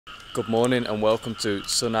Good morning and welcome to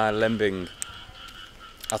Sungai Lembing.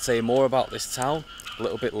 I'll tell you more about this town a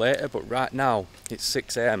little bit later, but right now it's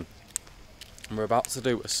 6 AM and we're about to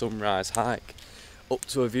do a sunrise hike up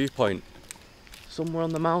to a viewpoint somewhere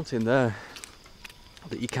on the mountain there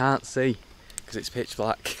that you can't see because it's pitch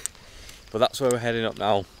black, but that's where we're heading up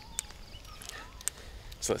now,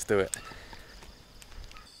 so let's do it.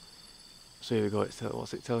 So here we go.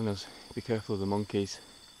 What's it telling us? Be careful of the monkeys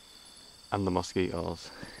and the mosquitoes.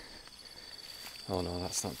 Oh no,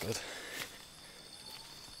 that's not good.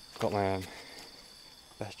 Got my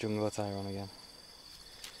best jungle attire on again.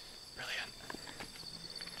 Brilliant.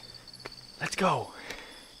 Let's go.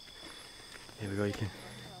 Here we go. You can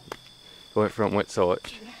go in front with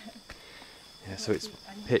torch. Yeah, so it's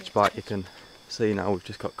pitch black. You can see now we've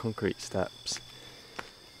just got concrete steps.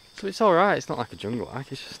 So it's alright. It's not like a jungle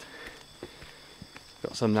hike. It's just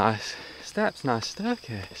got some nice steps, nice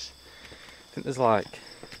staircase. I think there's like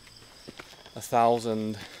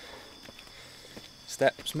 1,000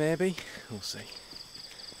 steps maybe. We'll see.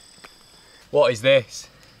 What is this?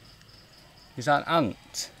 Is that an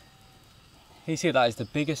ant? You see, that is the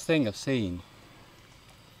biggest thing I've seen.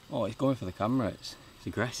 Oh, it's going for the camera. It's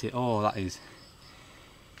aggressive. Oh, that is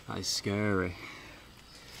scary.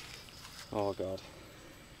 Oh god.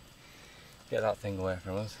 Get that thing away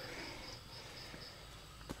from us.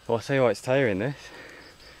 Well, I'll tell you what, it's tiring this.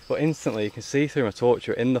 But instantly you can see through my torch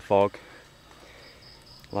you're in the fog.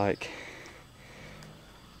 Like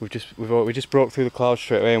we just broke through the clouds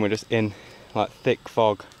straight away and we're just in like thick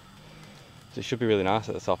fog. So it should be really nice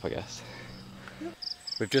at the top, I guess.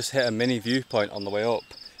 We've just hit a mini viewpoint on the way up,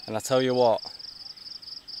 and I tell you what,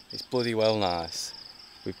 it's bloody well nice.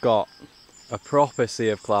 We've got a proper sea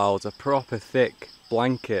of clouds, a proper thick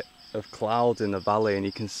blanket of clouds in the valley, and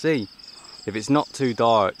you can see, if it's not too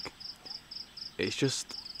dark, it's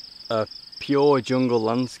just a pure jungle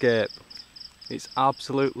landscape. It's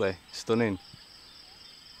absolutely stunning.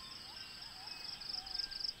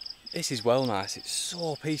 This is well nice. It's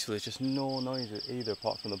so peaceful. There's just no noise either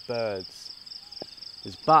apart from the birds.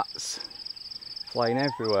 There's bats flying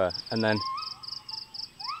everywhere, and then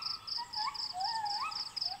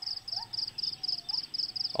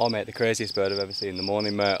oh mate, the craziest bird I've ever seen, the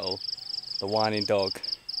mourning myrtle, the whining dog.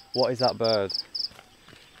 What is that bird?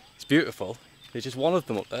 It's beautiful. There's just one of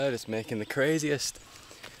them up there just making the craziest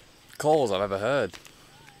calls I've ever heard.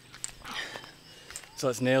 So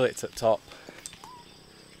let's nail it to the top.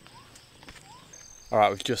 Alright,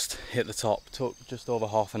 we've just hit the top. Took just over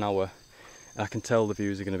half an hour and I can tell the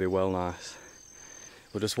views are going to be well nice.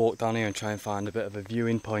 We'll just walk down here and try and find a bit of a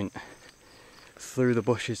viewing point through the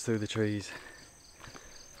bushes, through the trees.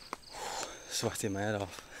 Sweating my head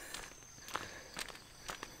off.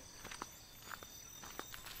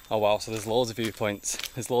 Oh wow, so there's loads of viewpoints.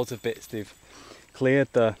 There's loads of bits. They've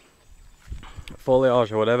cleared the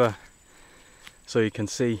foliage or whatever so you can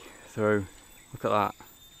see through. Look at that.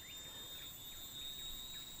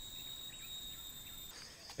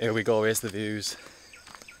 Here we go, here's the views.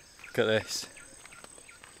 Look at this.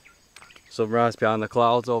 Sunrise behind the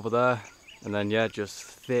clouds over there, and then yeah, just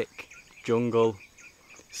thick jungle,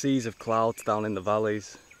 seas of clouds down in the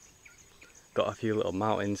valleys. Got a few little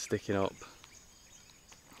mountains sticking up.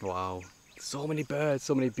 Wow, so many birds,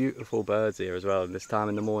 so many beautiful birds here as well this time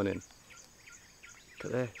in the morning.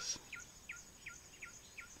 Look at this.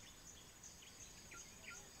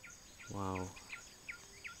 Wow,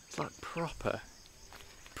 it's like proper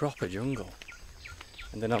jungle.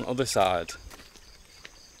 And then on the other side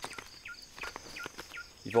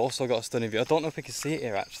you've also got a stunning view. I don't know if we can see it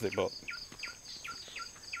here actually, but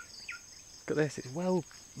look at this. It's well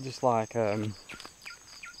just like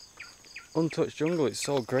untouched jungle. It's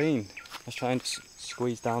so green. Let's try and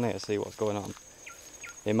squeeze down here to see what's going on.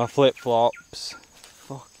 In my flip-flops.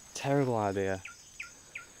 Fuck, terrible idea.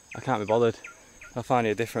 I can't be bothered. I'll find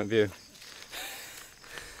you a different view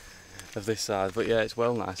of this side. But yeah, it's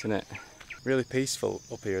well nice, isn't it? Really peaceful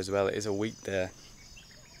up here as well. It is a weekday.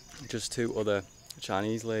 Just 2 other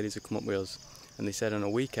Chinese ladies have come up with us, and they said on a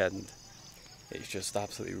weekend it's just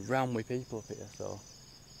absolutely rammed with people up here. So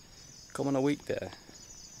come on a weekday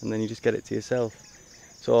and then you just get it to yourself.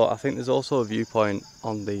 So I think there's also a viewpoint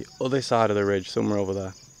on the other side of the ridge, somewhere over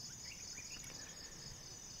there.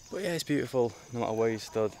 But yeah, it's beautiful no matter where you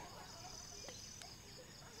stood.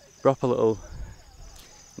 Proper little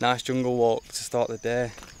nice jungle walk to start the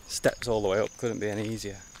day. Steps all the way up, couldn't be any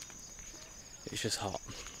easier. It's just hot.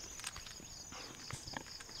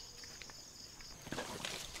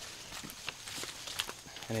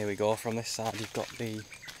 And here we go, from this side you've got the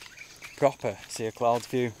proper sea of clouds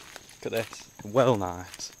view. Look at this, well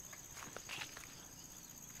nice.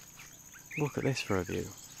 Look at this for a view.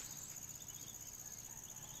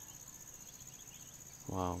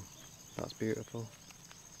 Wow, that's beautiful.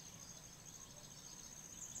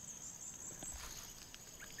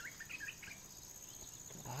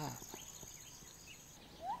 Look at that.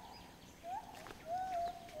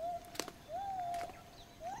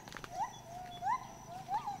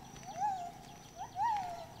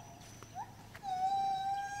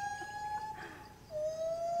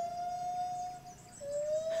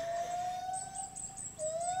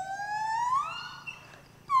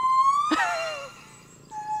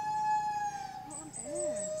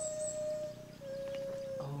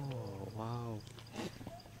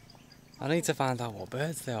 I need to find out what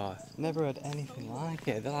birds they are. Never heard anything like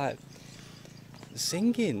it. They're like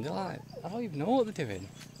singing. They're like, I don't even know what they're doing.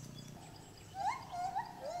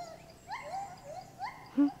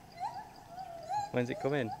 When's it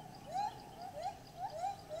coming?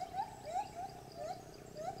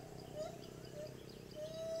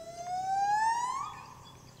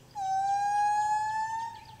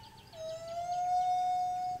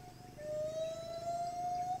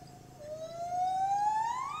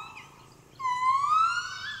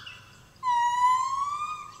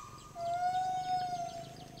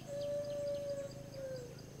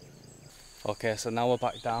 Okay, so now we're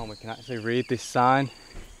back down, we can actually read this sign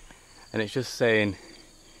and it's just saying,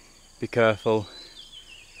 be careful,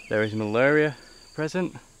 there is malaria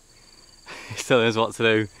present. It's telling us what to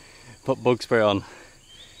do. Put bug spray on.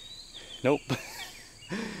 Nope.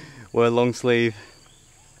 Wear long sleeve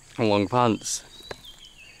and long pants.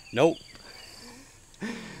 Nope.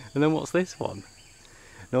 And then what's this one?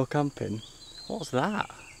 No camping. What's that?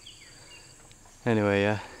 Anyway,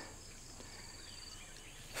 yeah.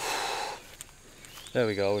 There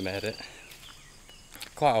we go, we made it.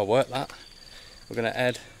 Quite hard work that. We're gonna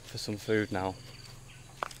head for some food now.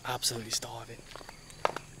 Absolutely starving.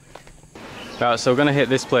 Right, so we're gonna hit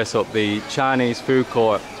this place up, the Chinese food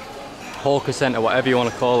court, hawker centre, whatever you want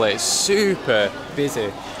to call it. It's super busy.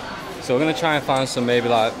 So we're gonna try and find some maybe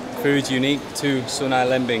like foods unique to Sungai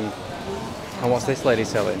Lembing. And what's this lady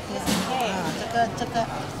selling?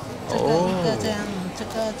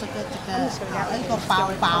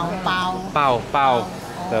 Bao.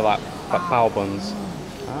 They're like bao buns.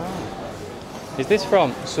 Ah. Is this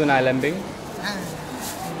from Sungai Lembing?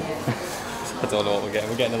 I don't know what we're getting.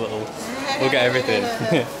 We're getting a little. We'll get everything.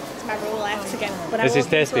 It's my rule. I have to get. But this is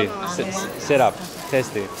tasty. Sit up.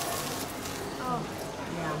 Tasty.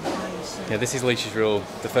 Yeah, this is Leisha's rule.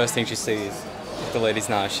 The first thing she sees, if the lady's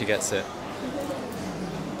nice, she gets it.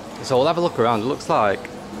 So we'll have a look around. It looks like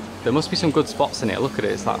there must be some good spots in it. Look at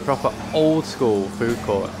it. It's like proper old school food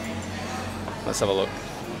court. Let's have a look.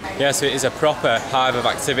 Yeah, so it is a proper hive of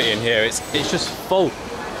activity in here. It's just full.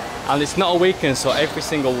 And it's not a weekend, so every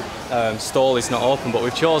single stall is not open, but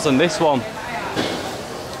we've chosen this one.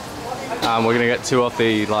 And we're gonna get two of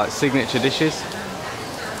the like signature dishes.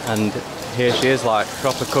 And here she is, like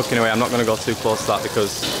proper cooking away. I'm not gonna go too close to that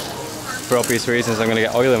because for obvious reasons I'm gonna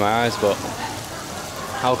get oil in my eyes, but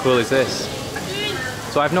how cool is this?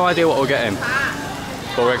 So I have no idea what we're getting,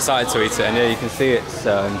 but we're excited to eat it. And yeah, you can see it's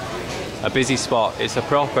a busy spot. It's a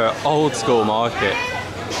proper old school market.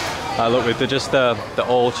 Look, with just the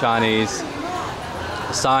old Chinese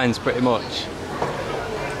signs pretty much.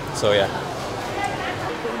 So yeah.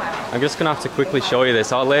 I'm just gonna have to quickly show you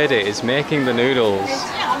this. Our lady is making the noodles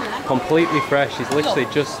completely fresh. She's literally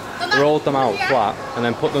just rolled them out flat and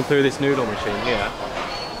then put them through this noodle machine here.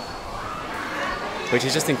 Which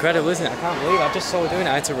is just incredible, isn't it? I can't believe it. I just saw her doing it,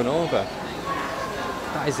 I had to run over.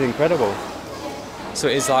 That is incredible. So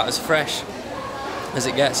it is like as fresh as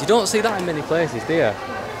it gets. You don't see that in many places, do you?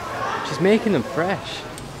 She's making them fresh.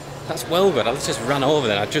 That's well good. I just ran over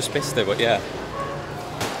then, I just missed it, but yeah.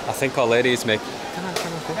 I think our lady is making...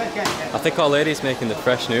 I think our lady is making the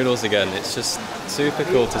fresh noodles again. It's just super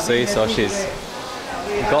cool to see. So she's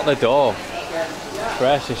got the dough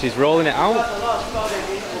fresh and she's rolling it out.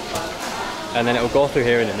 And then it will go through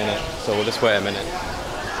here in a minute, so we'll just wait a minute.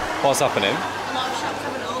 What's happening? A lot of shops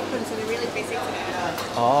haven't opened, so they're really busy today.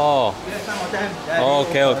 Oh. Oh,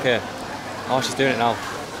 okay. Oh, she's doing it now.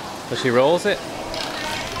 So she rolls it.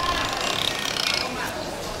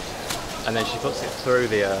 And then she puts it through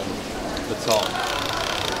the top.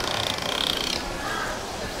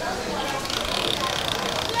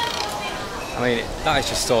 I mean, that is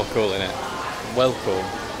just so cool, isn't it? Well cool.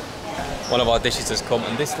 One of our dishes has come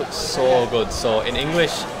and this looks so good. So in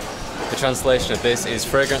English, the translation of this is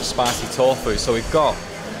fragrant spicy tofu. So we've got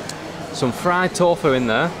some fried tofu in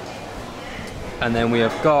there, and then we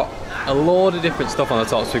have got a load of different stuff on the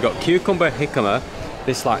top. So we've got cucumber jicama,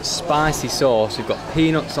 this like spicy sauce, we've got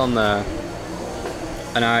peanuts on there,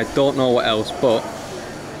 and I don't know what else, but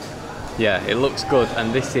yeah, it looks good.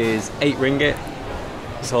 And this is 8 ringgit.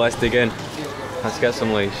 So let's dig in. Let's get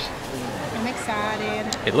some leash. I'm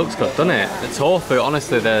excited. It looks good, doesn't it? The tofu,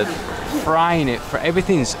 honestly, they're frying it.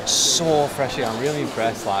 Everything's so fresh here. I'm really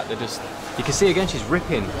impressed. Like, they're just, you can see again, she's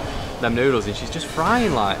ripping them noodles and she's just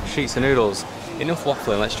frying like sheets of noodles. Enough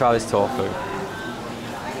waffling. Let's try this tofu. I'm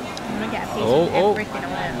gonna get a piece of everything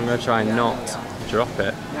on it. I'm gonna try and not drop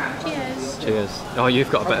it. Cheers. Cheers. Oh, you've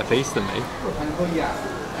got a better piece than me.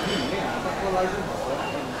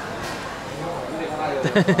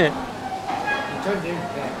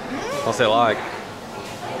 What's it like?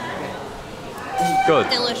 Good.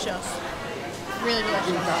 Delicious. Really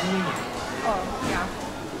delicious. Oh, yeah.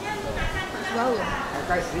 Well,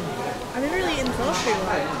 I've never really eaten tofu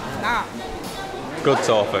like that. Good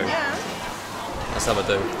tofu. Yeah. Let's have a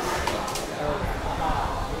do.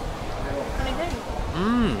 What do you think?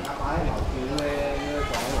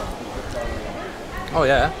 Oh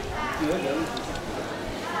yeah.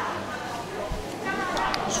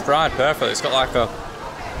 It's fried perfectly. It's got like a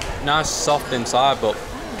nice soft inside, but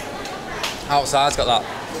outside's got that,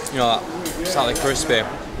 you know, that slightly crispy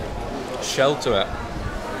shell to it.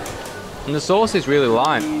 And the sauce is really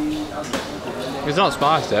light. It's not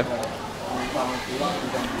spicy,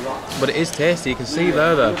 but it is tasty. You can see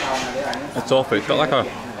there the tofu. It's got like a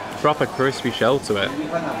proper crispy shell to it.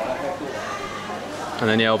 And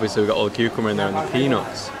then yeah, obviously we've got all the cucumber in there and the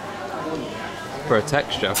peanuts for a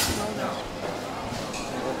texture.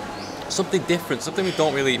 Something different, something we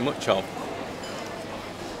don't really eat much of.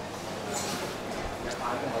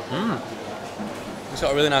 It's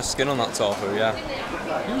got a really nice skin on that tofu, yeah.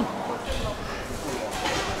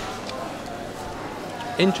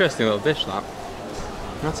 Interesting little dish, that.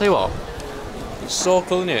 And I'll tell you what, it's so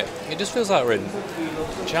cool, isn't it? It just feels like we're in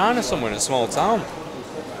China somewhere, in a small town.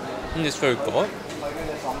 In this food court.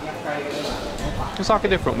 It's like a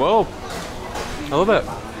different world. I love it.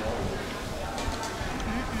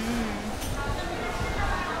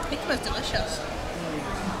 It was delicious.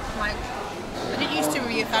 Like, I didn't used to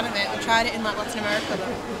be a fan of it. We tried it in like Latin America, but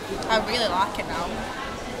I really like it now.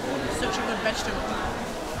 It's such a good vegetable.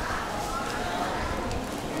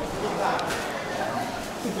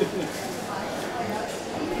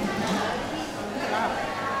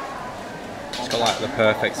 It's got like the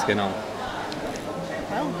perfect skin on.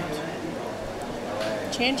 Well,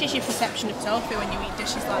 changes your perception of tofu when you eat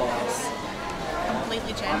dishes like this.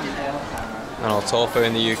 Completely changes it. I know, tofu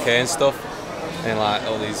in the UK and stuff, and like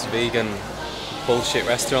all these vegan bullshit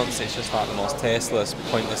restaurants, it's just like the most tasteless,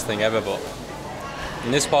 pointless thing ever, but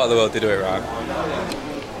in this part of the world they do it right.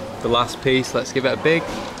 The last piece, let's give it a big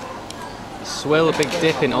swill, a big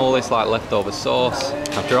dip in all this like leftover sauce.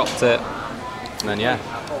 I've dropped it, and then yeah.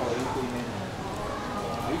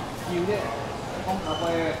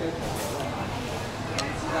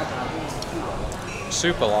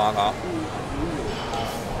 Super like that.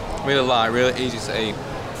 Really light, really easy to eat.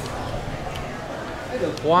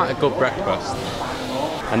 Quite a good breakfast.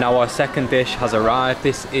 And now our second dish has arrived.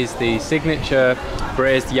 This is the signature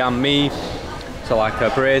braised yam mee. So like a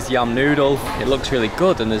braised yam noodle. It looks really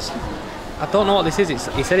good, and there's, I don't know what this is.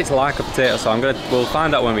 He said it's like a potato, so we'll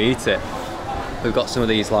find out when we eat it. We've got some of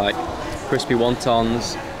these like crispy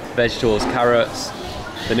wontons, vegetables, carrots,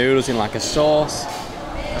 the noodles in like a sauce.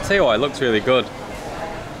 I tell you what, it looks really good.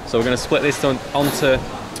 So we're going to split this onto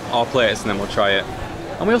our plates and then we'll try it.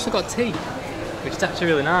 And we also got tea, which is actually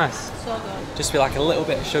really nice. So good. Just with like a little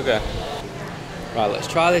bit of sugar. Right, let's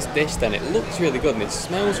try this dish then. It looks really good and it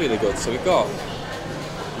smells really good. So we've got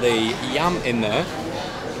the yam in there,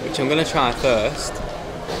 which I'm going to try first.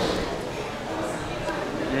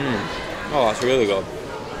 Oh, that's really good.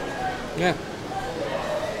 Yeah.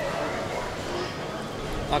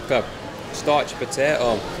 Like a starchy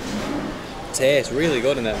potato. Tastes really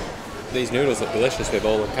good, and then these noodles look delicious with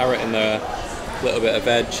all the carrot in there, a little bit of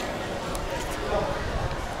veg.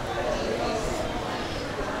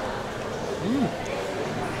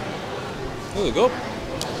 Really good.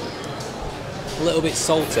 A little bit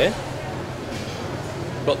salty,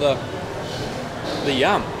 but the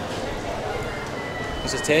yam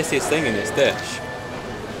is the tastiest thing in this dish.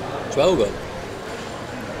 It's well good.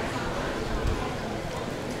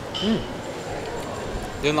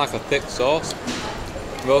 Doing like a thick sauce.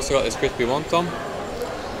 We've also got this crispy wonton,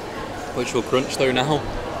 which we'll crunch through now.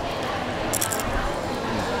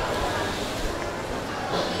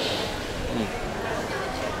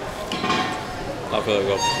 That's really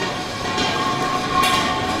good.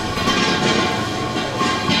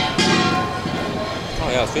 Oh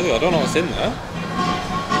yeah, it's really good. I don't know what's in there.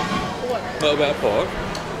 A little bit of pork.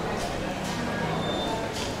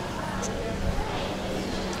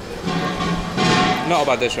 Not a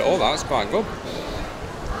bad dish at all, that's quite good.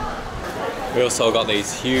 We also got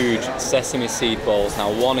these huge sesame seed balls.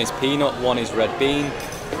 Now one is peanut, one is red bean.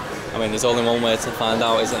 I mean, there's only one way to find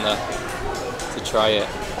out, isn't there? To try it.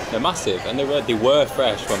 They're massive, and they were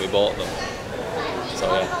fresh when we bought them.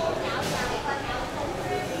 So yeah.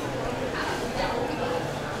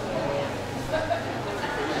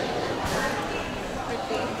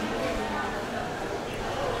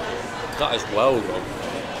 That is well good.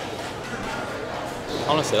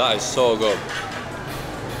 Honestly, that is so good.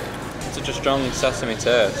 Such a strong sesame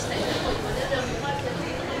taste.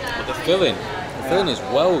 But the filling is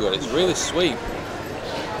well good. It's really sweet.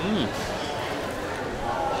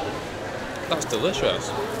 That's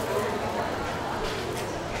delicious.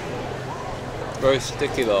 Very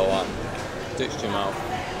sticky though, one. Sticks to your mouth.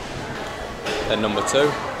 Then number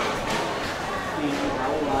 2.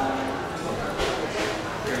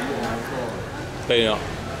 Peanut.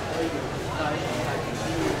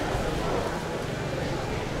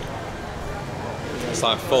 It's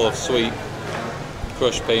like full of sweet,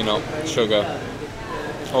 crushed peanut, sugar,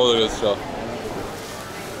 all the good stuff.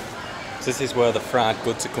 So this is where the fried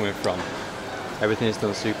goods are coming from. Everything is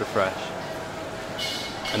done super fresh.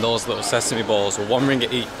 And those little sesame balls were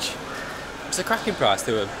 £1 each. It's a cracking price,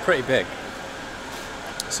 they were pretty big.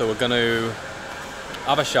 So we're going to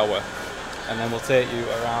have a shower and then we'll take you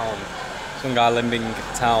around Sungai Lembing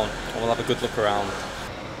town and we'll have a good look around.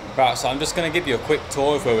 Right, so I'm just going to give you a quick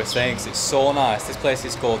tour of where we're staying because it's so nice. This place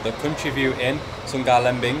is called the Country View Inn, Sungai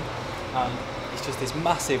Lembing, and it's just this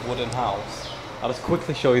massive wooden house. I'll just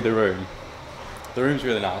quickly show you the room. The room's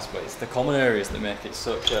really nice, but it's the common areas that make it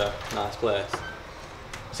such a nice place.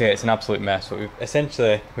 So yeah, it's an absolute mess, but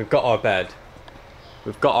we've got our bed,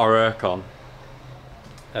 we've got our aircon.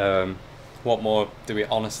 What more do we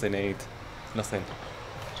honestly need? Nothing.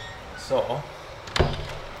 So,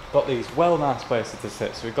 got these well nice places to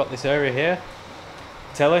sit. So we've got this area here,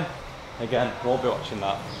 telly, again, won't be watching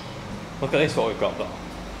that. Look at this, what we've got though.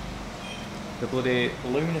 The bloody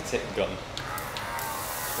lunatic gun.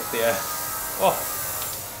 With the,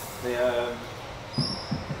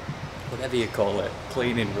 whatever you call it,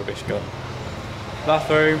 cleaning rubbish gun.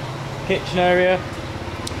 Bathroom, kitchen area,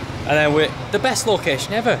 and then we're, the best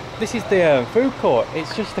location ever. This is the food court,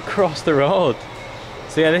 it's just across the road.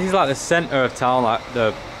 So yeah, this is like the centre of town, like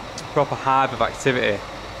the proper hive of activity.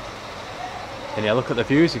 And yeah, look at the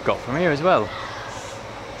views we've got from here as well.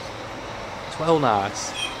 It's well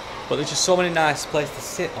nice. But there's just so many nice places to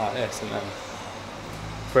sit like this, and then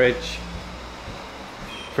fridge,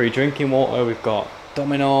 free drinking water, we've got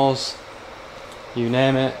dominoes, you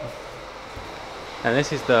name it. And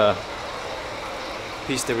this is the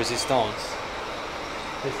piece de resistance,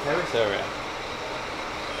 this terrace area.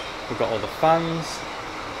 We've got all the fans.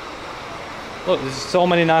 Look, there's so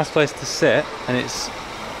many nice places to sit, and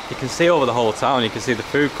you can see over the whole town. You can see the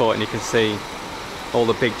food court and you can see all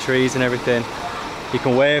the big trees and everything. You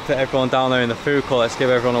can wave to everyone down there in the food court. Let's give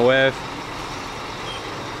everyone a wave.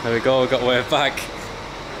 There we go, we've got a wave back.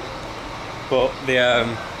 But the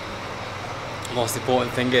most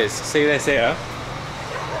important thing is, see this here?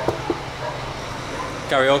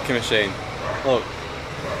 Karaoke machine. Look.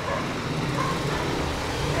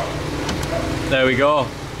 There we go.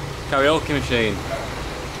 Karaoke machine.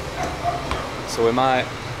 So we might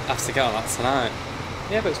have to get on that tonight.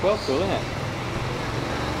 Yeah, but it's well cool, isn't it?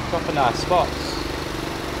 Proper nice spots.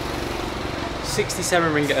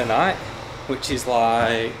 67 ringgit a night, which is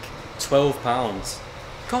like £12.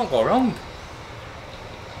 Can't go wrong.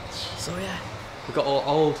 So yeah, we've got all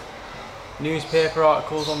old newspaper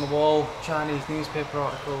articles on the wall, Chinese newspaper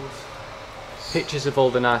articles, pictures of all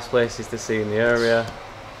the nice places to see in the area.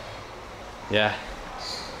 Yeah,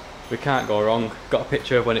 we can't go wrong. Got a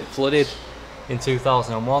picture of when it flooded in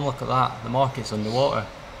 2001, look at that, the market's underwater.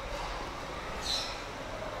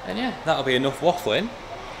 And yeah, that'll be enough waffling.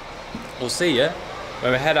 We'll see you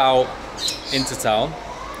when we head out into town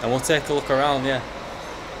and we'll take a look around, yeah.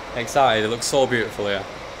 Excited, it looks so beautiful here.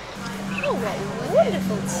 Oh, what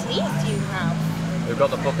wonderful teeth you have. We've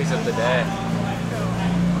got the puppies of the day.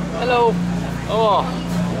 Hello. Oh,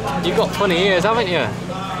 you've got funny ears, haven't you?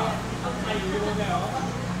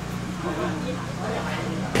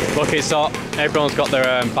 Look, it's hot. Everyone's got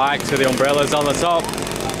their bikes with the umbrellas on the top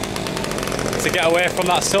to get away from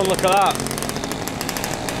that sun. Look at that.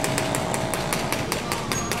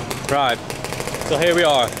 Right, so here we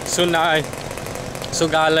are, Sungai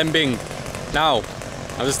Lembing. Now,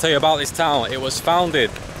 I'll just tell you about this town. It was founded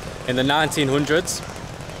in the 1900s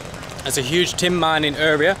as a huge tin mining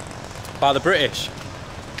area by the British.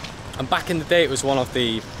 And back in the day, it was one of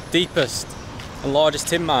the deepest and largest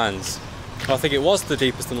tin mines. Well, I think it was the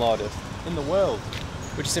deepest and largest in the world,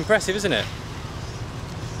 which is impressive, isn't it?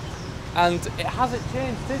 And it hasn't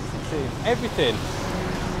changed since, it seems. Everything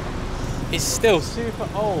is still super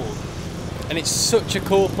old. And it's such a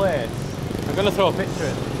cool place. I'm going to throw a picture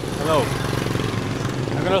in. Hello.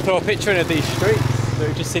 I'm going to throw a picture in of these streets that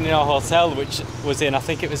we've just seen in our hotel, which was in, I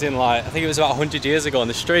think it was about 100 years ago, and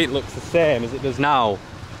the street looks the same as it does now.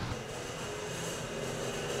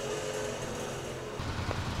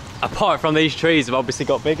 Apart from these trees have obviously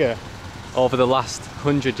got bigger over the last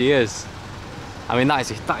 100 years. I mean,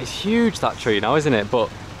 that is huge, that tree now, isn't it?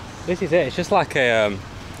 But this is it. It's just like a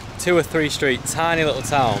 2 or 3 street tiny little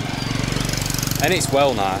town, and it's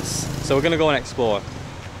well nice. So we're gonna go and explore.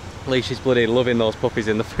 Leisha's bloody loving those puppies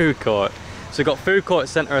in the food court. So we've got food court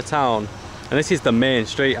centre of town, and this is the main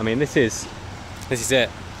street. I mean, this is it.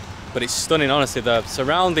 But it's stunning, honestly. The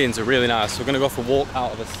surroundings are really nice. So we're gonna go for a walk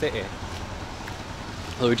out of the city.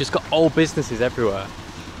 So we've just got old businesses everywhere.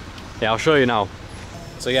 Yeah, I'll show you now.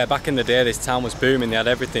 So yeah, back in the day, this town was booming. They had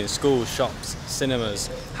everything: schools, shops, cinemas,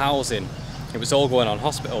 housing. It was all going on,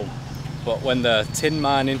 hospital. But when the tin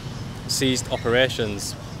mining ceased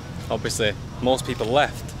operations, obviously most people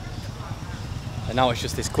left. And now it's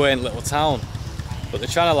just this quaint little town. But they're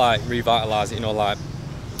trying to like revitalise it, you know, like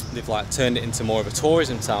they've like turned it into more of a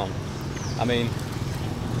tourism town. I mean,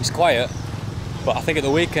 it's quiet, but I think at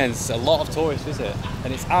the weekends a lot of tourists visit,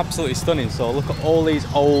 and it's absolutely stunning. So look at all these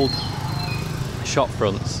old shop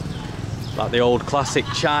fronts, like the old classic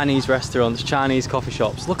Chinese restaurants, Chinese coffee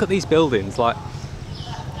shops. Look at these buildings. Like,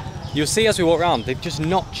 you'll see as we walk around, they've just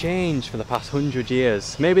not changed for the past 100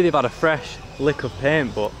 years. Maybe they've had a fresh lick of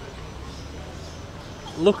paint, but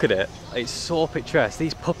look at it. It's so picturesque.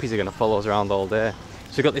 These puppies are going to follow us around all day.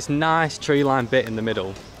 So we've got this nice tree line bit in the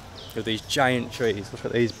middle with these giant trees. Look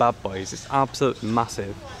at these bad boys. It's absolutely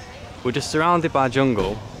massive. We're just surrounded by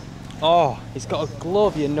jungle. Oh, he's got a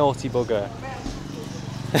glove, you naughty bugger.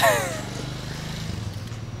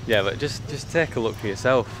 Yeah, but just take a look for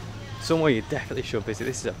yourself. Somewhere you definitely should visit.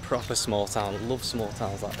 This is a proper small town. I love small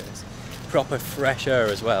towns like this. Proper fresh air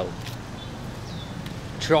as well.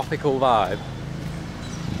 Tropical vibe.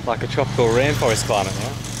 Like a tropical rainforest climate,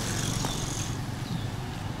 yeah?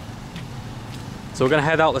 So we're going to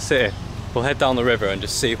head out the city. We'll head down the river and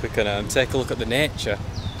just see if we can take a look at the nature.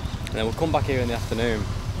 And then we'll come back here in the afternoon.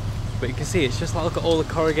 But you can see it's just like, look at all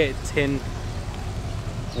the corrugated tin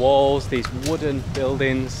walls, these wooden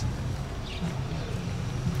buildings.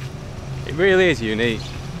 It really is unique.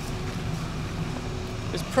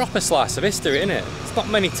 There's a proper slice of history, isn't it? There's not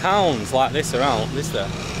many towns like this around, is there?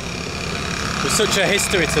 There's such a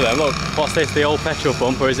history to them. Look, what's this, the old petrol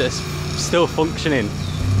pump, or is it a still functioning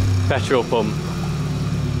petrol pump?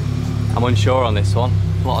 I'm unsure on this one.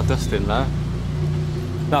 A lot of dust in there.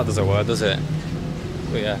 That doesn't work, does it?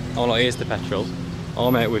 But yeah, oh no, here's the petrol.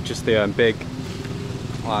 Oh mate, with just the big,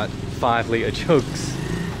 like 5 litre jugs.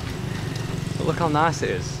 But look how nice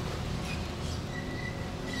it is.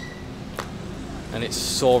 And it's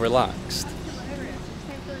so relaxed.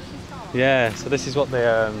 Yeah, so this is what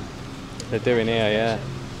they're doing here, yeah.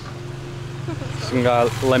 Sungai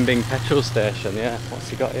Lembing petrol station, yeah. What's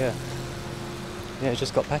he got here? Yeah, it's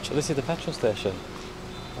just got petrol. This is the petrol station.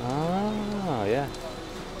 Ah, yeah.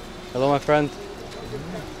 Hello, my friend.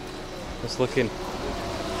 Just looking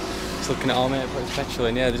at our mate put his petrol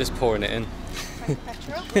in. Yeah, they're just pouring it in.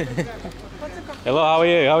 Hello, how are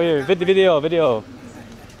you? How are you? Video.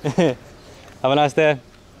 Have a nice day.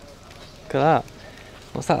 Look at that.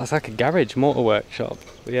 What's that? That's like a garage, motor workshop.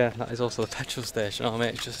 But yeah, that is also the petrol station. Oh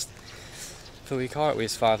mate, it's just fill your car up with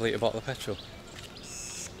this 5 litre bottle of petrol.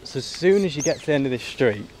 So as soon as you get to the end of this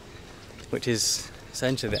street, which is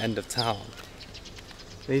essentially the end of town,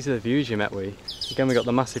 these are the views you met with. Again, we got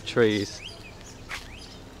the massive trees.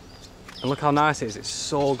 And look how nice it is. It's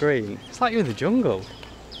so green. It's like you're in the jungle,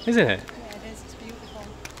 isn't it? Yeah, it is. It's beautiful.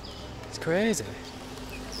 It's crazy.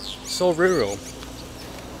 So rural.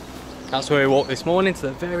 That's where we walked this morning, to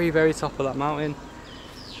the very, very top of that mountain.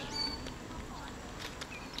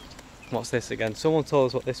 What's this again? Someone told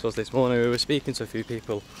us what this was this morning. We were speaking to a few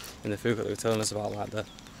people in the food court. They were telling us about like the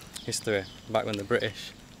history back when the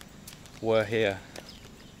British were here.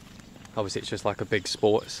 Obviously it's just like a big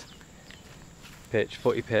sports pitch,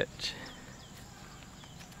 footy pitch.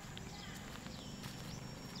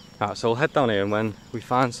 Right, so we'll head down here, and when we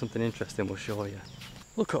find something interesting we'll show you.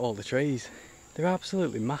 Look at all the trees. They're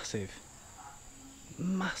absolutely massive.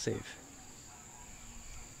 Massive.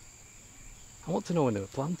 I want to know when they were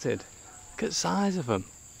planted. Look at the size of them.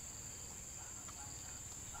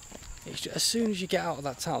 It's just, as soon as you get out of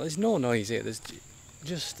that town, there's no noise here. There's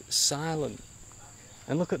just silent.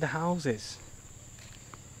 And look at the houses.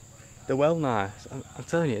 They're well nice. I'm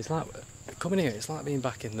telling you, it's like coming here. It's like being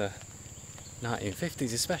back in the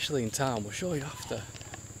 1950s, especially in town. We'll show you after.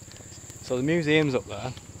 So the museum's up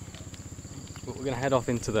there, but we're going to head off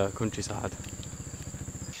into the countryside.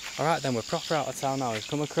 Alright then, we're proper out of town now. We've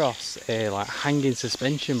come across a like hanging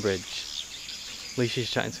suspension bridge.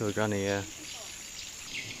 Alicia's chatting to her granny here.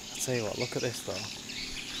 I'll tell you what, look at this though.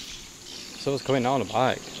 Someone's coming down on a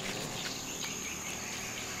bike.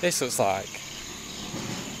 This looks like...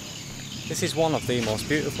 This is one of the most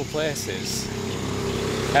beautiful places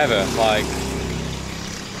ever. Like,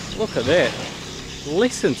 look at this.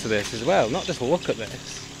 Listen to this as well, not just look at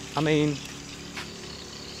this. I mean...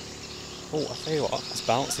 Oh, I'll tell you what, it's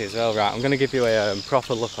bouncy as well. Right, I'm going to give you a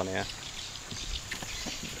proper look on here.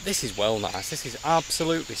 This is well nice. This is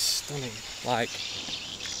absolutely stunning. Like,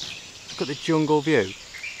 look at the jungle view.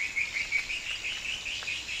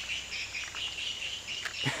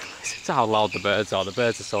 Listen to how loud the birds are. The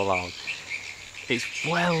birds are so loud. It's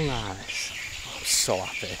well nice. I'm so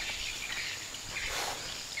happy.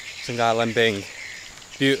 Sungai Lembing.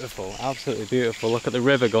 Beautiful, absolutely beautiful. Look at the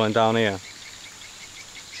river going down here.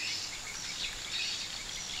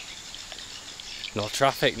 No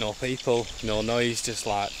traffic, no people, no noise, just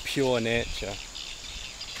like pure nature.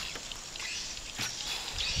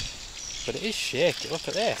 But it is shaky, look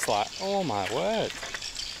at this, like, oh my word.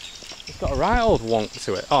 It's got a right old wonk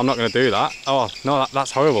to it. Oh, I'm not going to do that. Oh, no,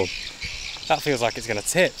 that's horrible. That feels like it's going to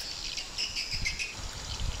tip.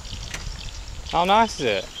 How nice is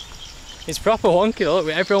it? It's proper wonky, look,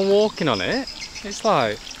 with everyone walking on it. It's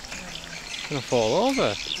like, it's going to fall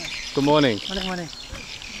over. Good morning. Morning, morning.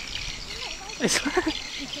 It's like,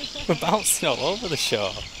 we're bouncing all over the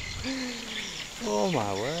shore. Oh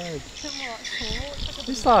my word.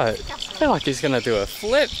 It's like, I feel like it's going to do a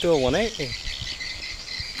flip, do a 180.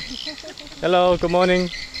 Hello, good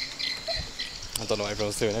morning. I don't know what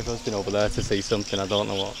everyone's doing. Everyone's been over there to see something, I don't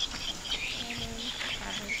know what.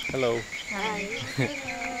 Hello. Hi.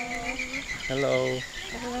 Hello.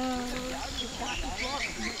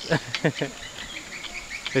 Hello.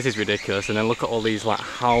 This is ridiculous, and then look at all these like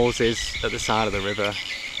houses at the side of the river.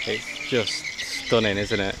 It's just stunning,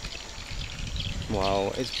 isn't it?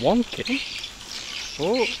 Wow, it's wonky.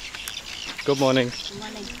 Oh, good morning. Good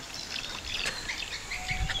morning.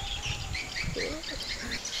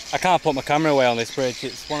 I can't put my camera away on this bridge.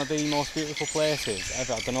 It's one of the most beautiful places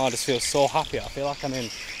ever. I don't know, I just feel so happy. I feel like I'm in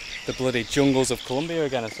the bloody jungles of Colombia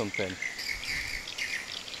again or something.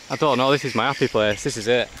 I don't know, this is my happy place. This is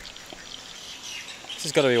it. This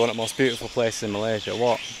has got to be one of the most beautiful places in Malaysia.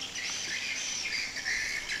 What?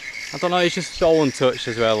 I don't know, it's just so untouched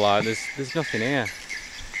as well, like there's nothing here.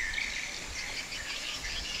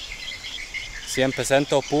 100%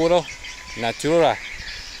 puro, natura.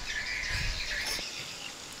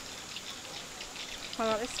 What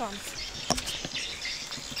about this one?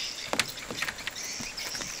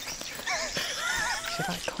 Shit,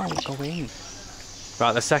 I can't go in.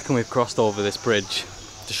 Right, the second we've crossed over this bridge,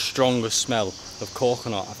 the strongest smell of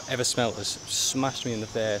coconut I've ever smelt has smashed me in the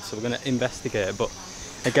face, so we're going to investigate it. But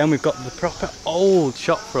again, we've got the proper old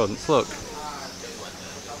shop fronts. Look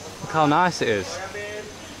how nice it is.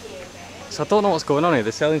 So I don't know what's going on here.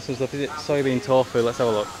 They're selling some stuff. Is it soybean tofu? Let's have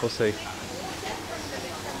a look, we'll see.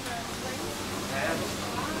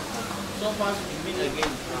 So far we meet again.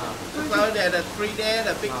 So the 3 day,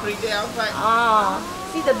 the big 3 day outside. Ah,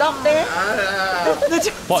 see the dog there?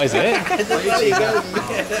 What is it?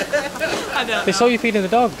 I know. They saw you feeding the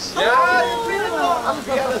dogs. Where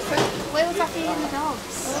was I feeding the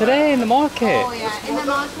dogs? Today in the market. Oh yeah, in the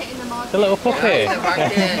market, The little puppy.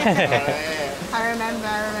 I remember.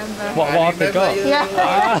 What have they got? Yeah.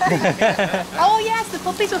 Ah. Oh yes, the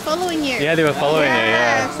puppies were following you. Yeah, they were following you,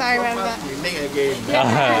 yeah. Yes, I remember. We meet again.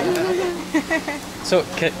 So,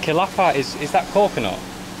 kilapa, is that coconut?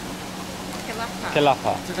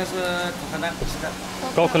 Kilapa.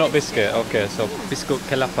 Coconut biscuit, okay, so biscuit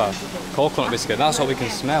kilapa. Coconut biscuit, that's what we can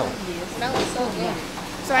smell. Smells so good.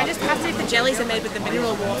 So I just asked if the jellies are made with the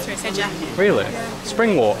mineral water. It said yeah. Really?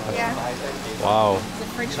 Spring water? Yeah. Wow. The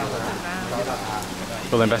fridge around.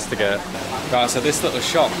 We'll investigate. Right, so this little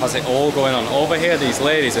shop has it all going on. Over here, these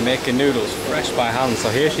ladies are making noodles fresh by hand. So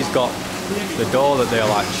here she's got the dough that they're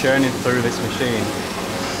like churning through this machine,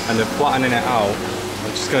 and they're flattening it out.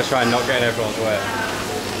 I'm just going to try and not get in everyone's way.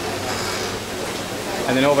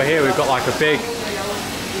 And then over here, we've got like a big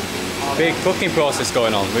cooking process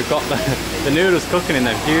going on. We've got the noodles cooking in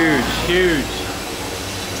them huge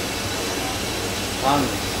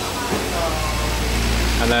pans.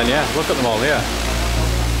 And then yeah, look at them all here.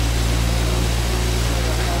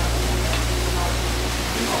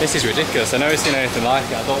 This is ridiculous. I've never seen anything like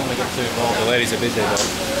it. I don't want to get too involved. The ladies are busy, but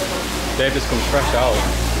they've just come fresh out.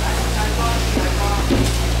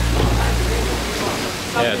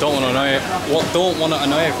 Yeah, don't want to annoy don't want to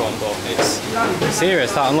annoy everyone, but it's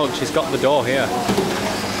serious that, and look, she's got the door here.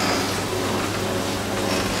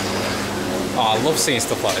 Oh, I love seeing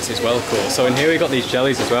stuff like this, it's well cool. So in here we've got these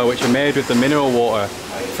jellies as well, which are made with the mineral water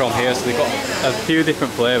from here, so they've got a few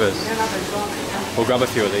different flavours. We'll grab a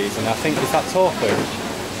few of these, and I think, is that tofu?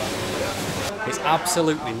 It's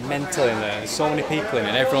absolutely mental in there. There's so many people in it,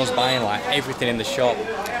 and everyone's buying like everything in the shop.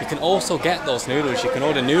 You can also get those noodles, you can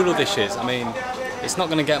order noodle dishes. I mean, it's not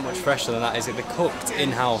going to get much fresher than that, is it? They're cooked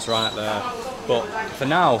in-house right there. But for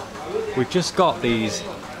now, we've just got these,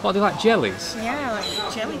 what are they, like jellies? Yeah,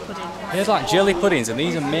 like jelly pudding. They're like jelly puddings, and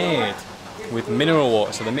these are made with mineral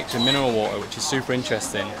water, so they're mixed with mineral water, which is super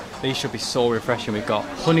interesting. These should be so refreshing. We've got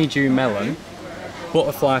honeydew melon,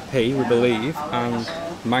 butterfly pea, we believe, and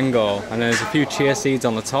mango, and there's a few chia seeds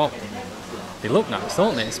on the top. They look nice,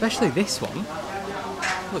 don't they? Especially this one.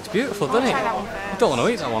 Looks beautiful, doesn't it? I don't want to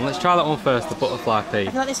eat that one. Let's try that one first, the butterfly pea.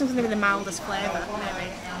 I feel like this one's going to be the mildest flavour, maybe.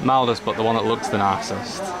 Mildest, but the one that looks the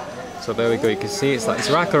nicest. So there we go, you can see it's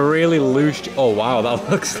like a really loose, oh wow, that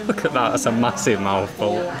looks, look at that, that's a massive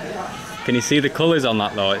mouthful. Can you see the colours on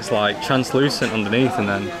that though? It's like translucent underneath, and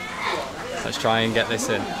then let's try and get this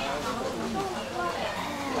in.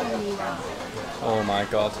 Oh my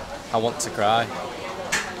god, I want to cry.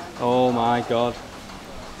 Oh my god.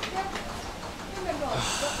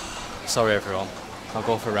 Sorry everyone, I'll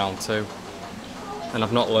go for round 2. And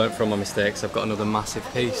I've not learnt from my mistakes, I've got another massive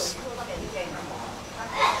piece.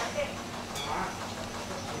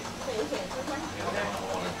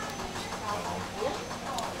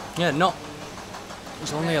 Yeah,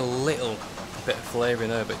 there's only a little bit of flavour in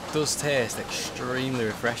there, but it does taste extremely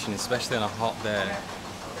refreshing, especially on a hot day.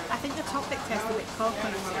 I think the top bit tastes a bit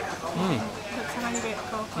coconut. Looks a tiny bit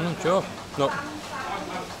coconut. Sure. Look.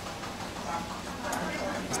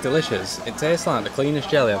 It's delicious. It tastes like the cleanest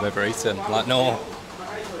jelly I've ever eaten. Like, no,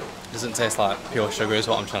 it doesn't taste like pure sugar is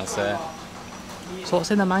what I'm trying to say. So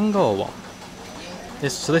what's in the mango one?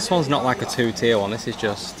 So this one's not like a 2-tier one, this is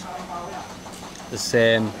just the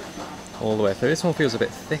same all the way through. This one feels a bit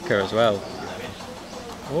thicker as well.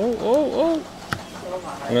 Oh.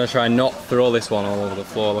 I'm going to try and not throw this one all over the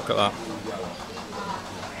floor, look at that.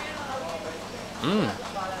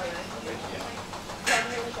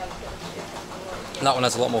 That one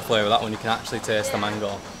has a lot more flavour, that one you can actually taste the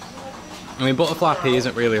mango. I mean, butterfly pea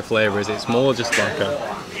isn't really a flavour, is it? It's more just like a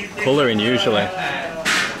colouring usually.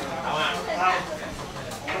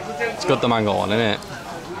 It's good, the mango one, isn't it?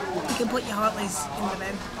 You can put your Hartley's in the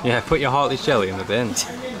bin. Yeah, put your Hartley's jelly in the bin.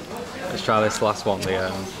 Let's try this last one, the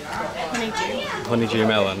honeydew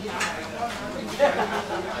melon.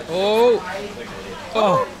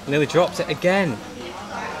 Oh, nearly dropped it again.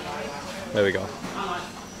 There we go.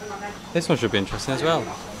 This one should be interesting as well.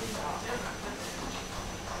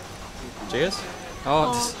 Cheers.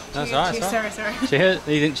 That's alright. Sorry. Cheers.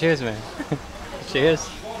 You didn't cheers me. Cheers.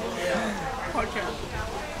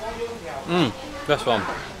 Best one.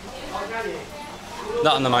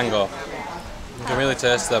 That and the mango. You can really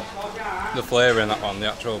taste the flavour in that one, the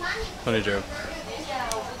actual honeydew.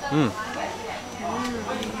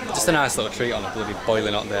 Just a nice little treat on a bloody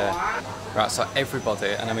boiling hot day. Right, so everybody,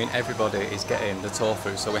 and I mean everybody, is getting the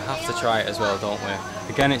tofu, so we have to try it as well, don't we?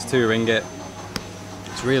 Again, it's 2 ringgit.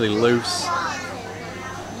 It's really loose.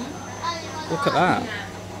 Look at that.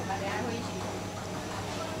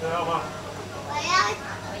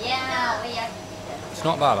 It's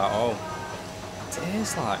not bad at all. It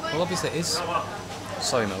tastes like, well obviously it is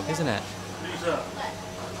soy milk, isn't it?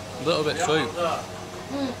 A little bit sweet.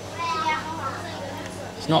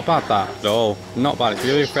 It's not bad that at all. Not bad, it's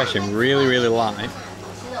really refreshing, really light.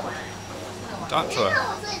 Actually,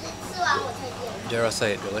 dare I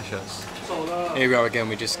say it, delicious. Here we are again,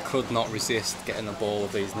 we just could not resist getting a bowl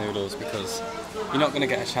of these noodles because you're not going to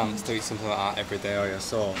get a chance to eat something like that every day, are you?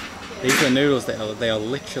 So these are noodles that they are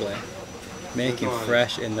literally making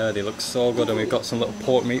fresh in there. They look so good, and we've got some little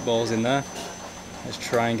pork meatballs in there. Let's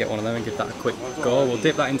try and get one of them and give that a quick go. We'll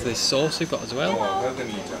dip that into this sauce we've got as well.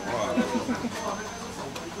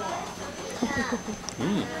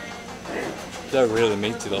 They're really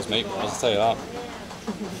meaty, those meatballs, I'll tell you that.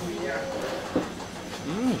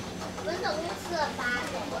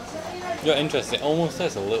 Yeah, interesting. It almost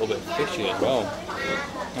tastes a little bit fishy as well.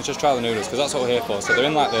 Let's just try the noodles because that's what we're here for. So they're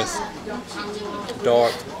in like this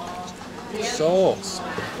dark sauce.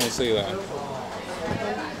 You can see that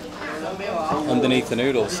underneath the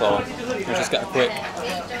noodles. So we'll just get a quick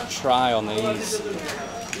try on these.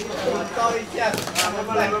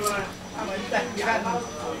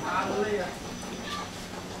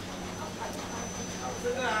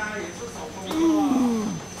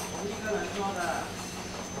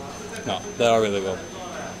 No, they are really good.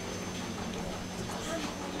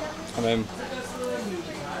 I mean,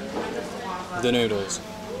 the noodles,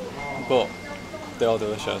 but they are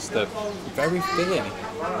delicious. They're very filling.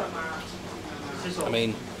 I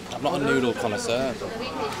mean, I'm not a noodle connoisseur.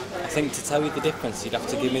 I think to tell you the difference, you'd have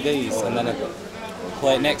to give me these and then a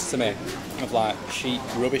plate next to me of like cheap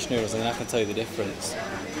rubbish noodles, and then I can tell you the difference.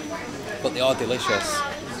 But they are delicious,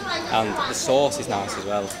 and the sauce is nice as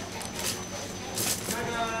well.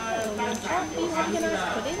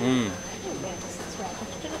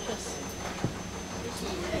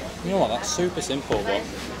 You know what, that's super simple, but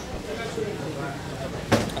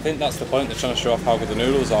I think that's the point. They're trying to show off how good the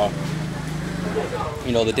noodles are.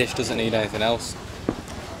 You know, the dish doesn't need anything else.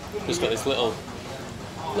 Just got this little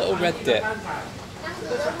red dip.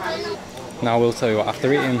 Now I will tell you what,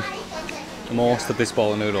 after eating most of this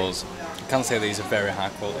bowl of noodles, I can say these are very high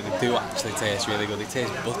quality. They do actually taste really good. They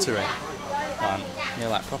taste buttery. And, you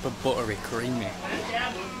know, like proper buttery, creamy.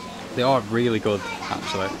 They are really good,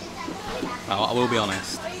 actually. I will be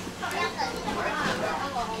honest.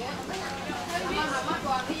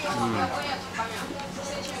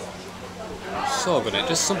 So good. It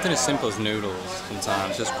just something as simple as noodles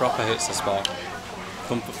sometimes just proper hits the spot.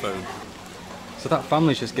 Comfort food. So that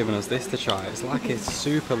family's just given us this to try. It's like a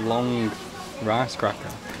super long rice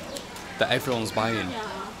cracker that everyone's buying.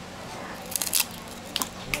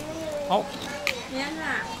 Oh.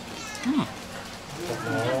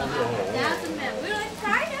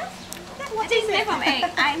 What is it? From egg.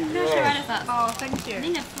 I'm not sure what it is. Oh, thank you.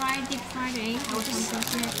 Deep fried egg.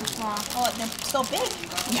 Oh, they're so big.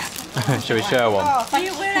 Yeah. Shall we share one? Oh, thank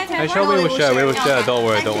you. Hey, shall we? We'll share. We will share. Don't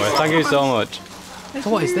worry. Don't worry. Thank you so much. So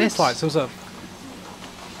what is this? Like some sort of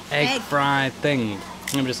egg fried thing?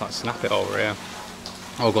 Let me just like snap it over here.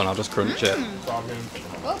 Oh, go on. I'll just crunch it.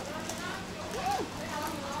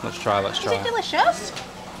 Let's try. Let's try. Is it delicious?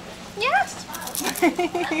 Yes.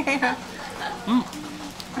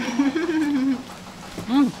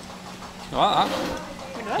 I like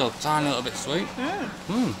that. Still a tiny little bit sweet.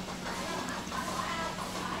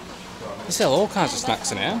 They sell all kinds of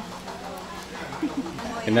snacks in here.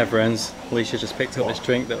 It never ends. Alicia just picked up this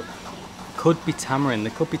drink that could be tamarind.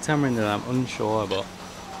 There could be tamarind in it, I'm unsure, but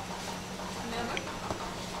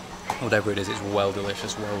whatever it is, it's well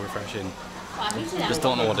delicious, well refreshing. Just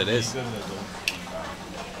don't know what it is.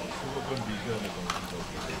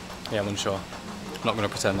 Yeah, I'm unsure. I'm not going to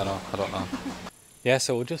pretend that I don't know. Yeah,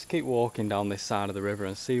 so we'll just keep walking down this side of the river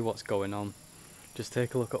and see what's going on. Just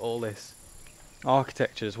take a look at all this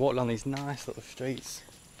architecture, just walk down these nice little streets.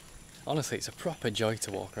 Honestly, it's a proper joy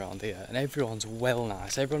to walk around here, and everyone's well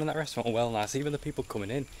nice. Everyone in that restaurant are well nice, even the people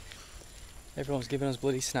coming in. Everyone's giving us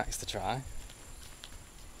bloody snacks to try.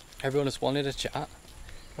 Everyone just wanted a chat.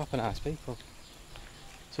 Proper nice people.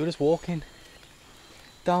 So we're just walking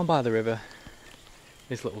down by the river,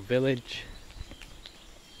 this little village.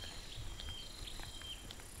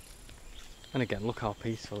 And again, look how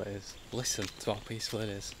peaceful it is. Listen to how peaceful it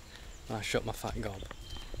is. And I shut my fat gob.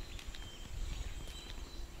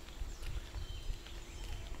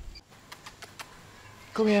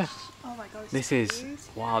 Come here. Oh my god. This is,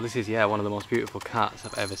 wow, this is, yeah, one of the most beautiful cats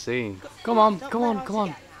I've ever seen. Come on, come on, come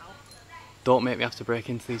on. Don't make me have to break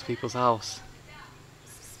into these people's house.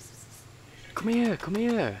 Come here, come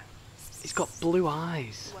here. He's got blue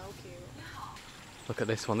eyes. Well cute. Look at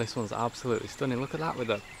this one. This one's absolutely stunning. Look at that with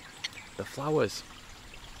the flowers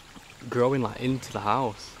growing like into the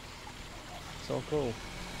house. So cool.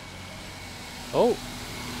 Oh,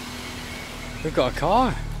 we've got a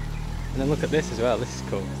car. And then look at this as well. This is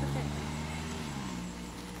cool.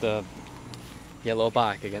 The yellow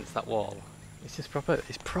bike against that wall. It's just proper.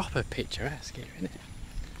 It's proper picturesque here, isn't it?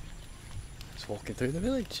 Just walking through the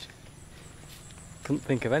village. Couldn't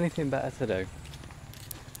think of anything better to do.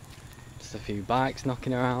 Just a few bikes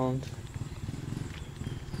knocking around.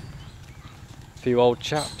 A few old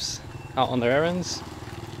chaps out on their errands.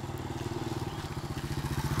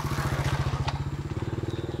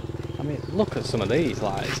 I mean, look at some of these,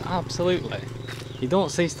 like, it's absolutely, you don't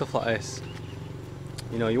see stuff like this.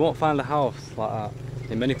 You know, you won't find a house like that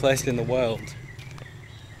in many places in the world.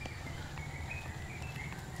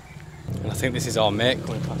 And I think this is our mate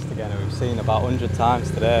coming past again, who we've seen about 100 times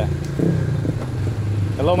today.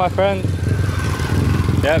 Hello, my friend.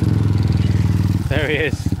 Yep, there he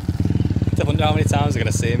is. I wonder how many times we're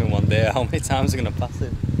going to see him in one day, how many times we're going to pass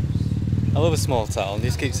him. I love a small town, you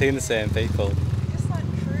just keep seeing the same people.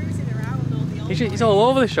 He's all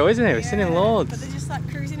over the show, isn't he? We've seen him loads. But they're just like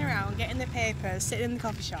cruising around, getting their papers, sitting in the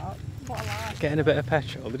coffee shop. What a life. Getting a bit of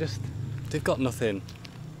petrol. They've got nothing.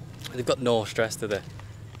 They've got no stress, do they?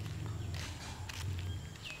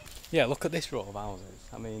 Yeah, look at this row of houses.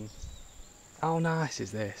 I mean, how nice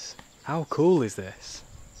is this? How cool is this?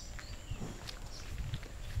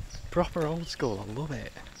 proper old school, I love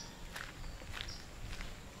it.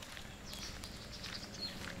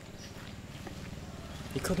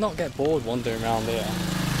 You could not get bored wandering around here.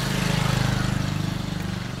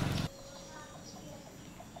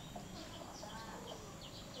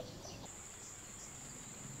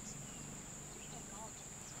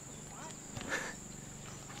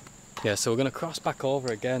 Yeah, so we're going to cross back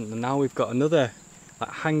over again, and now we've got another like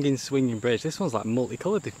hanging swinging bridge. This one's like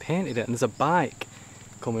multicoloured, they've painted it, and there's a bike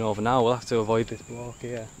coming over now. We'll have to avoid this block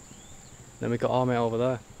here. Then we've got our mate over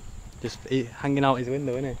there, just hanging out his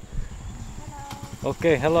window, isn't he? Hello.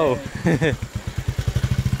 Okay, hello.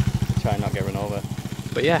 Try and not get run over.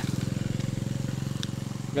 But yeah,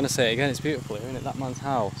 I'm going to say it again, it's beautiful here, isn't it? That man's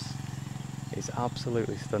house is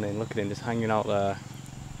absolutely stunning. Look at him just hanging out there.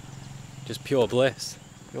 Just pure bliss.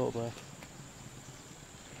 Pure bliss.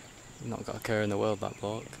 He's not got a care in the world, that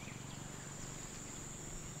bloke.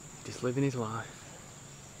 Just living his life.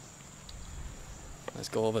 Let's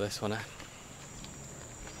go over this one, eh?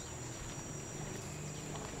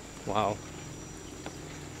 Wow.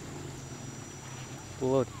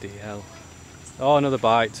 Bloody hell. Oh, another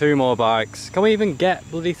bike, 2 more bikes. Can we even get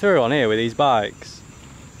bloody through on here with these bikes?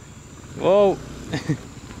 Whoa!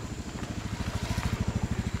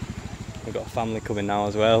 We've got a family coming now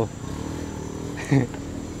as well. Have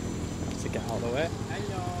to get out of the way.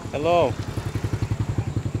 Hello. Hello.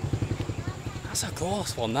 That's a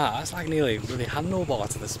close one, that. That's like nearly really handlebar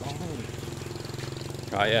to the small one.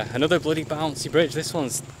 Right, yeah, another bloody bouncy bridge. This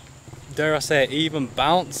one's, dare I say, even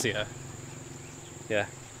bouncier. Yeah.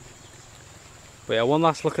 But yeah, one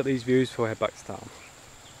last look at these views before we head back to town.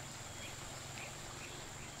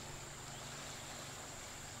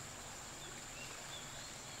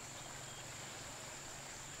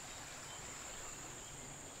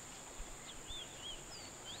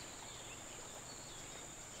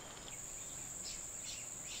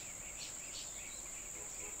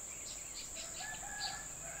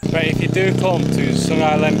 But if you do come to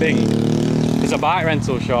Sungai Lembing, there's a bike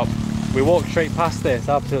rental shop. We walked straight past this,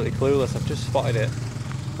 absolutely clueless. I've just spotted it.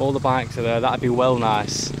 All the bikes are there, that'd be well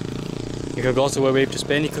nice. You could go to where we've just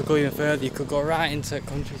been, you could go even further, you could go right into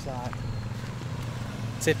countryside.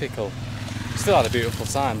 Typical. Still had a beautiful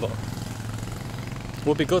time, but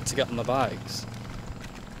would be good to get on the bikes.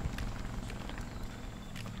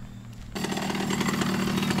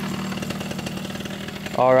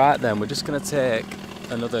 Alright then, we're just going to take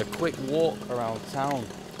another quick walk around town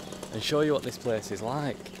and show you what this place is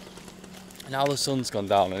like. Now the sun's gone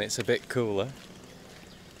down and it's a bit cooler.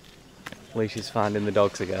 Alicia's finding the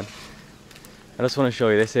dogs again. I just want to show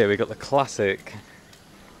you this here. We've got the classic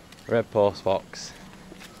red post box.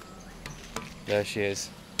 There she is.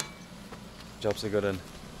 Job's a good one.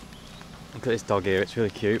 Look at this dog here, it's really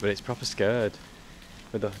cute, but it's proper scared.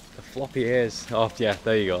 With the floppy ears. Oh yeah,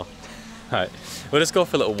 there you go. Right, we'll just go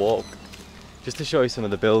for a little walk. Just to show you some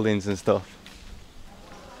of the buildings and stuff.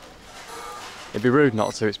 It'd be rude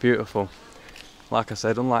not to, it's beautiful. Like I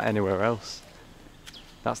said, unlike anywhere else.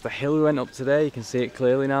 That's the hill we went up today, you can see it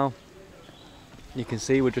clearly now. You can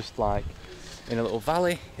see we're just like in a little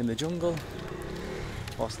valley in the jungle.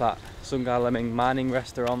 What's that? Sungai Lembing mining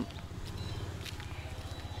restaurant.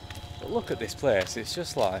 But look at this place, it's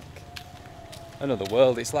just like another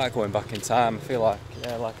world. It's like going back in time. I feel like,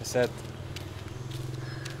 yeah, like I said,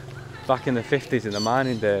 back in the 50s in the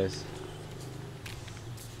mining days.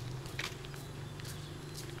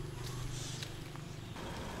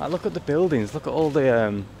 Like, look at the buildings, look at all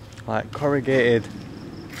the like corrugated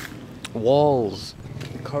walls,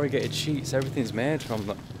 corrugated sheets, everything's made from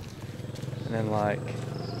them. And then like,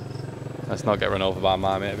 let's not get run over by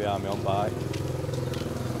my mate behind me on bike.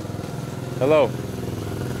 Hello.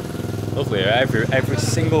 Lovely, every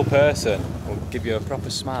single person will give you a proper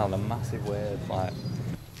smile and a massive wave. Like,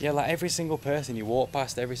 yeah, like every single person you walk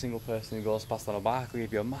past, every single person who goes past on a bike will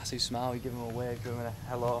give you a massive smile, you give them a wave, give them a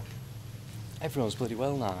hello. Everyone's bloody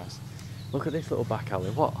well nice. Look at this little back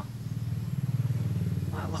alley, what?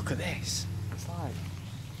 Like, look at this.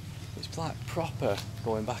 It's like proper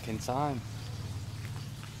going back in time.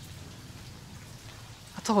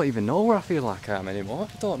 I don't even know where I feel like I am anymore,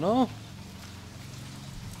 I don't know.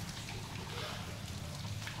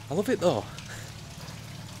 I love it though.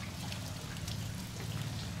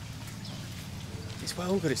 It's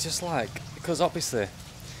well good, it's just like, because obviously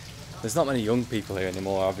there's not many young people here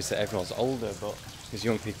anymore, obviously everyone's older, but these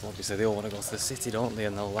young people obviously they all want to go to the city, don't they,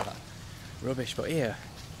 and all that rubbish, but here,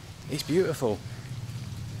 it's beautiful.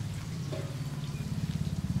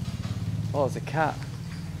 Oh, there's a cat.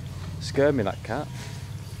 Scared me, that cat.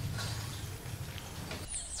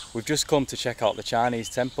 We've just come to check out the Chinese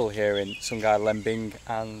temple here in Sungai Lembing,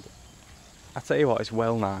 and I tell you what, it's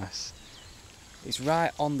well nice. It's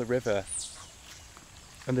right on the river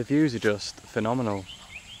and the views are just phenomenal.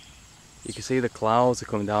 You can see the clouds are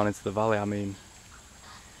coming down into the valley. I mean,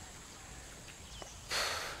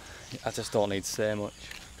 I just don't need to say much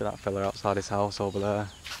for that fella outside his house over there.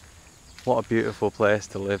 What a beautiful place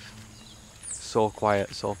to live. So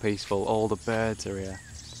quiet, so peaceful, all the birds are here.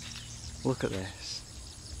 Look at this.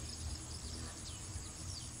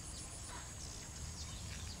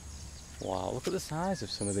 Wow, look at the size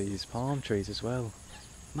of some of these palm trees as well.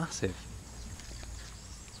 Massive.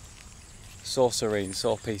 So serene,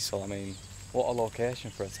 so peaceful. I mean, what a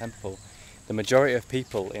location for a temple. The majority of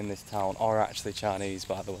people in this town are actually Chinese,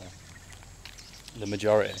 by the way. The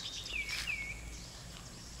majority.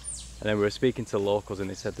 And then we were speaking to locals and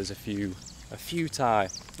they said there's a few Thai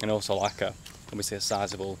and also like obviously a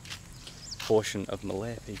sizable portion of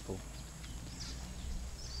Malay people.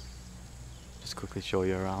 Just quickly show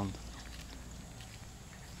you around.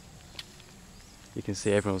 You can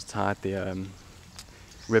see everyone's tied the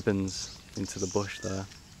ribbons into the bush there.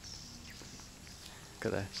 Look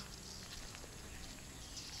at this.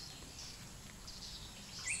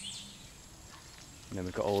 And then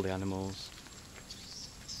we've got all the animals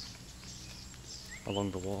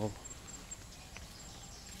along the wall.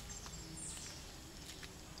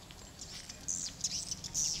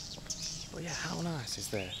 But yeah, how nice is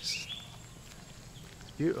this?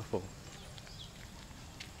 Beautiful.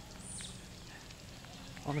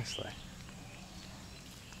 Honestly.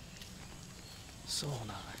 So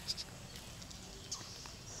nice.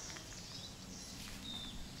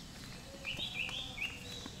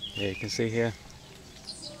 Yeah, you can see here.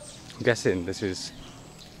 I'm guessing this is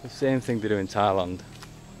the same thing they do in Thailand,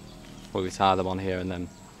 where we tie them on here and then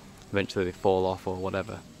eventually they fall off or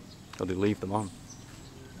whatever, or they leave them on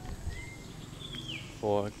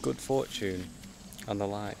for good fortune and the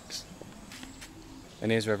likes.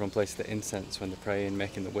 And here's where everyone places the incense when they're praying,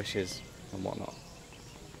 making the wishes and whatnot.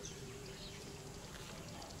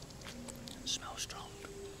 It smells strong.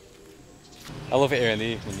 I love it here in the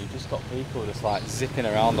evening. You've just got people just like zipping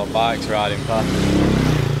around on bikes, riding past.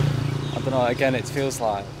 I don't know, again it feels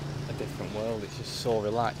like a different world. It's just so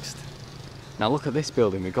relaxed. Now look at this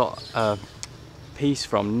building. We've got a piece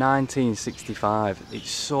from 1965. It's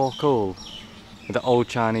so cool. With the old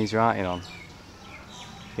Chinese writing on.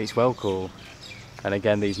 It's well cool. And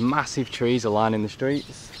again, these massive trees are lining the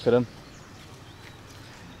streets. Look at them.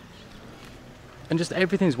 And just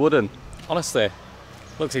everything's wooden. Honestly,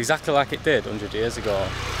 looks exactly like it did 100 years ago.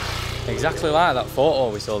 Exactly like that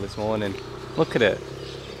photo we saw this morning. Look at it.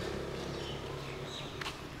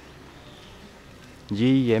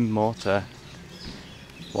 Yi Yim Mortar.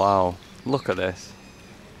 Wow, look at this.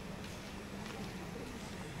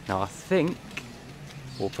 Now I think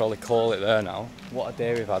we'll probably call it there now. What a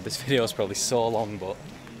day we've had. This video is probably so long, but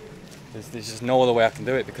there's just no other way I can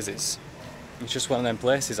do it because it's just one of them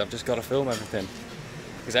places I've just got to film everything.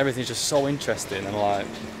 Because everything's just so interesting and like,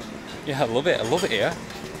 yeah, I love it here.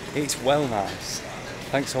 It's well nice.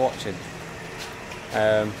 Thanks for watching.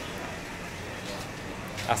 I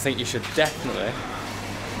think you should definitely,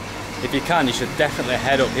 if you can, you should definitely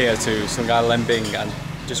head up here to Sungai Lembing and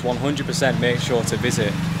just 100% make sure to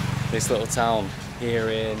visit this little town here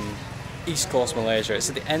in East Coast Malaysia. It's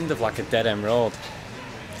at the end of like a dead end road.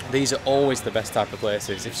 These are always the best type of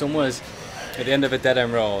places. If someone's at the end of a dead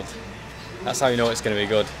end road, that's how you know it's going to be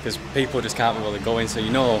good, because people just can't be bothered going, so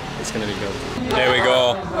you know it's going to be good. There we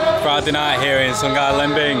go, Friday night here in Sungai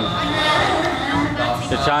Lembing,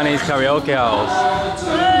 the Chinese karaoke house.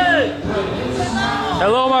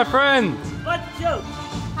 Hello my friend! What's up?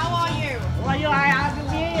 How are you? How are you? Nice to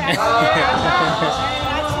meet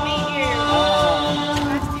you.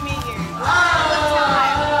 Nice to meet you.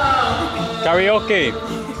 Karaoke!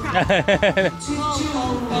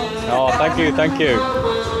 Oh, thank you.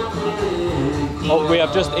 Oh, we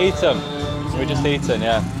have just eaten. We just eaten,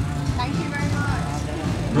 yeah. Thank you very much.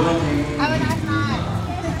 Have a nice night.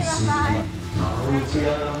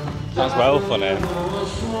 That's well funny.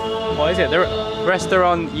 What is it? The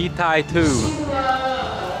restaurant Yitai 2.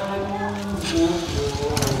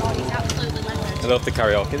 Oh, he's absolutely leathered. I love the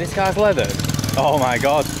karaoke. This guy's leathered. Oh my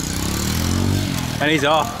god. And he's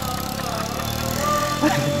off.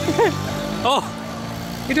 Oh!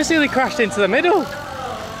 He just nearly crashed into the middle.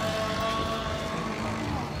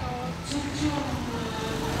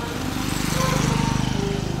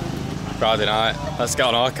 Friday night. Let's get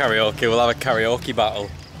on our karaoke. We'll have a karaoke battle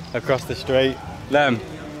across the street. Them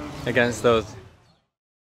against us.